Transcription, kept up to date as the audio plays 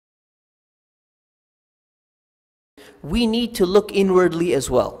we need to look inwardly as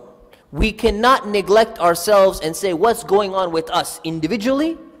well. We cannot neglect ourselves and say what's going on with us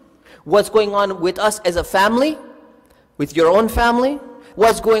individually, what's going on with us as a family, with your own family,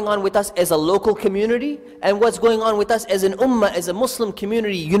 what's going on with us as a local community, and what's going on with us as an ummah, as a Muslim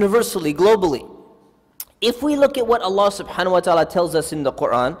community, universally, globally. If we look at what Allah subhanahu wa ta'ala tells us in the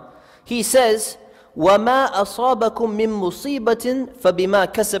Quran, He says, وَمَا أَصَابَكُم مِّن مُّصِيبَةٍ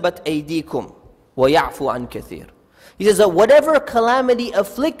فَبِمَا كَسَبَتْ أَيْدِيكُمْ وَيَعْفُو عَنْ كَثِيرٍ. He says that whatever calamity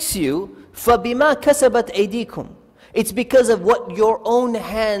afflicts you, فَبِمَا كَسَبَتْ أَيْدِيكُمْ, it's because of what your own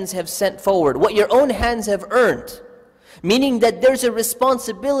hands have sent forward, what your own hands have earned. Meaning that there's a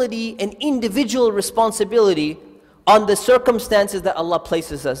responsibility, an individual responsibility on the circumstances that Allah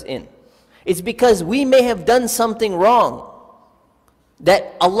places us in. It's because we may have done something wrong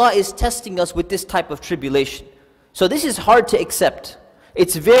that Allah is testing us with this type of tribulation. So this is hard to accept.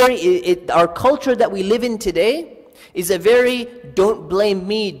 It's our culture that we live in today is a very don't blame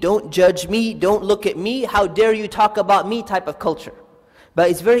me, don't judge me, don't look at me, how dare you talk about me type of culture. But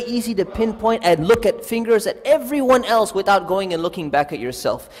it's very easy to pinpoint and look at fingers at everyone else without going and looking back at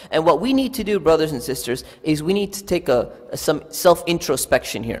yourself. And what we need to do, brothers and sisters, is we need to take some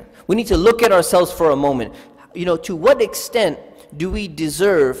self-introspection here. We need to look at ourselves for a moment. To what extent do we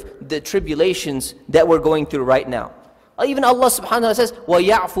deserve the tribulations that we're going through right now? Even Allah subhanahu wa ta'ala says,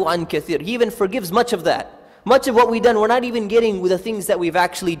 وَيَعْفُ عَنْ كَثِيرٍ. He even forgives much of that. Much of what we've done, we're not even getting with the things that we've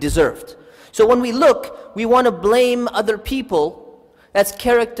actually deserved. So when we look, we want to blame other people. That's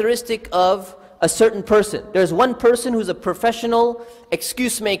characteristic of a certain person. There's one person who's a professional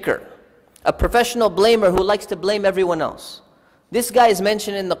excuse maker, a professional blamer who likes to blame everyone else. This guy is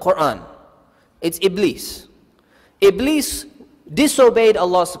mentioned in the Quran. It's Iblis. Iblis disobeyed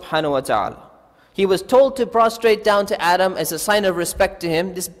Allah subhanahu wa ta'ala. He was told to prostrate down to Adam as a sign of respect to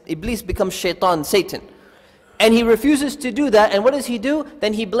him. This Iblis becomes shaitan, Satan. And he refuses to do that. And what does he do?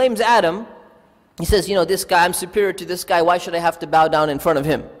 Then he blames Adam. He says, this guy, I'm superior to this guy, why should I have to bow down in front of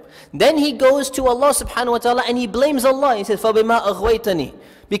him? Then he goes to Allah subhanahu wa ta'ala and he blames Allah. He says, فَبِمَا أَغْوَيْتَنِي,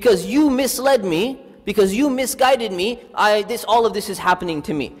 because you misled me, because you misguided me, all of this is happening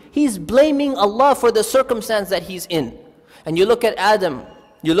to me. He's blaming Allah for the circumstance that he's in. And you look at Adam,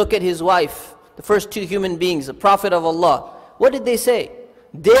 you look at his wife, the first two human beings, the Prophet of Allah. What did they say?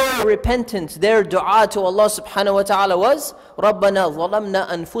 Their repentance, their dua to Allah subhanahu wa ta'ala was, رَبَّنَا ظَلَمْنَا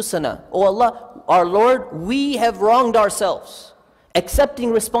أَنفُسَنَا. Oh Allah, our Lord, we have wronged ourselves.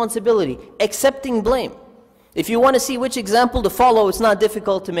 Accepting responsibility, accepting blame. If you want to see which example to follow, it's not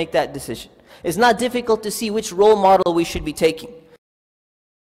difficult to make that decision. It's not difficult to see which role model we should be taking.